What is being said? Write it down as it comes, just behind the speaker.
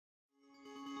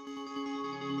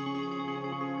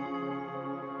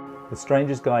The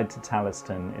Stranger's Guide to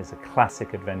Talliston is a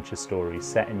classic adventure story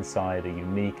set inside a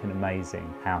unique and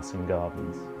amazing house and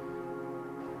gardens.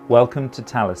 Welcome to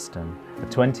Talliston, a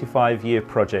 25-year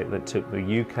project that took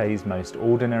the UK's most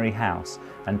ordinary house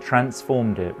and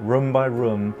transformed it room by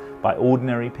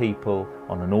ordinary people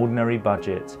on an ordinary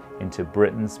budget into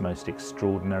Britain's most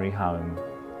extraordinary home.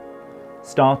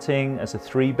 Starting as a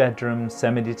 3-bedroom,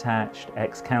 semi-detached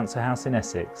ex-council house in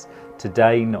Essex,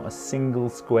 today not a single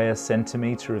square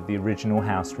centimetre of the original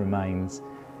house remains.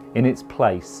 In its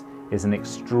place is an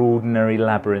extraordinary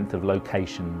labyrinth of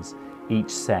locations, each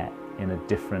set in a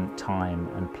different time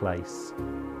and place.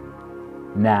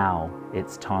 Now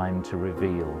it's time to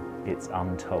reveal its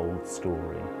untold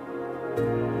story.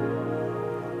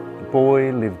 The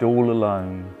boy lived all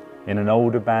alone in an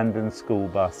old abandoned school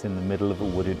bus in the middle of a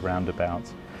wooded roundabout.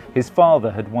 His father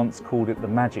had once called it the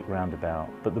magic roundabout,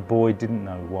 but the boy didn't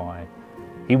know why.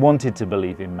 He wanted to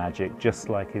believe in magic just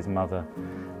like his mother,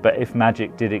 but if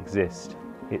magic did exist,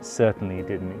 it certainly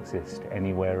didn't exist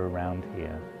anywhere around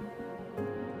here.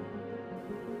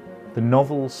 The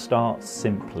novel starts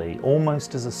simply,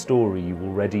 almost as a story you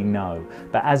already know,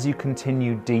 but as you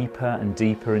continue deeper and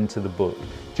deeper into the book,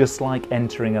 just like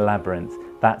entering a labyrinth,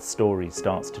 that story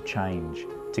starts to change,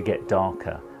 to get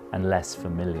darker and less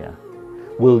familiar.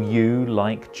 Will you,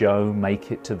 like Joe,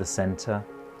 make it to the centre?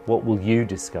 What will you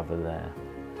discover there?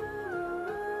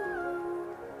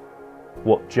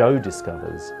 What Joe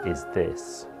discovers is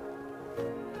this: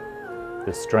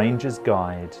 The Stranger's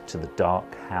Guide to the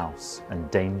Dark House and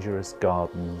Dangerous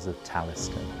Gardens of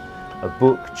Talliston. A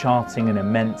book charting an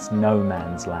immense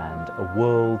no-man's land, a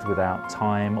world without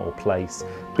time or place,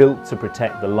 built to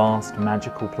protect the last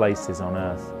magical places on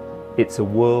Earth. It's a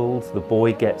world the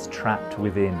boy gets trapped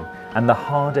within, and the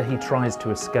harder he tries to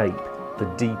escape,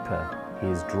 the deeper he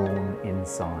is drawn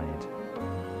inside.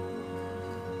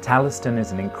 Talliston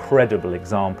is an incredible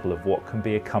example of what can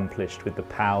be accomplished with the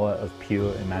power of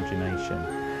pure imagination,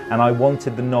 and I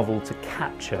wanted the novel to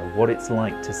capture what it's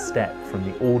like to step from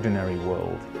the ordinary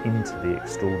world into the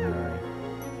extraordinary.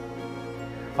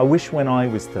 I wish when I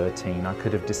was 13 I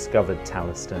could have discovered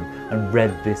Talliston and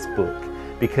read this book,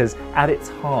 because at its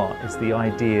heart is the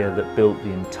idea that built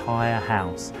the entire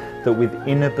house, that with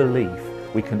inner belief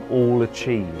we can all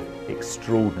achieve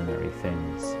extraordinary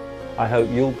things. I hope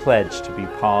you'll pledge to be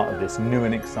part of this new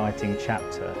and exciting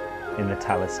chapter in the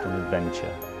Talliston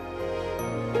adventure.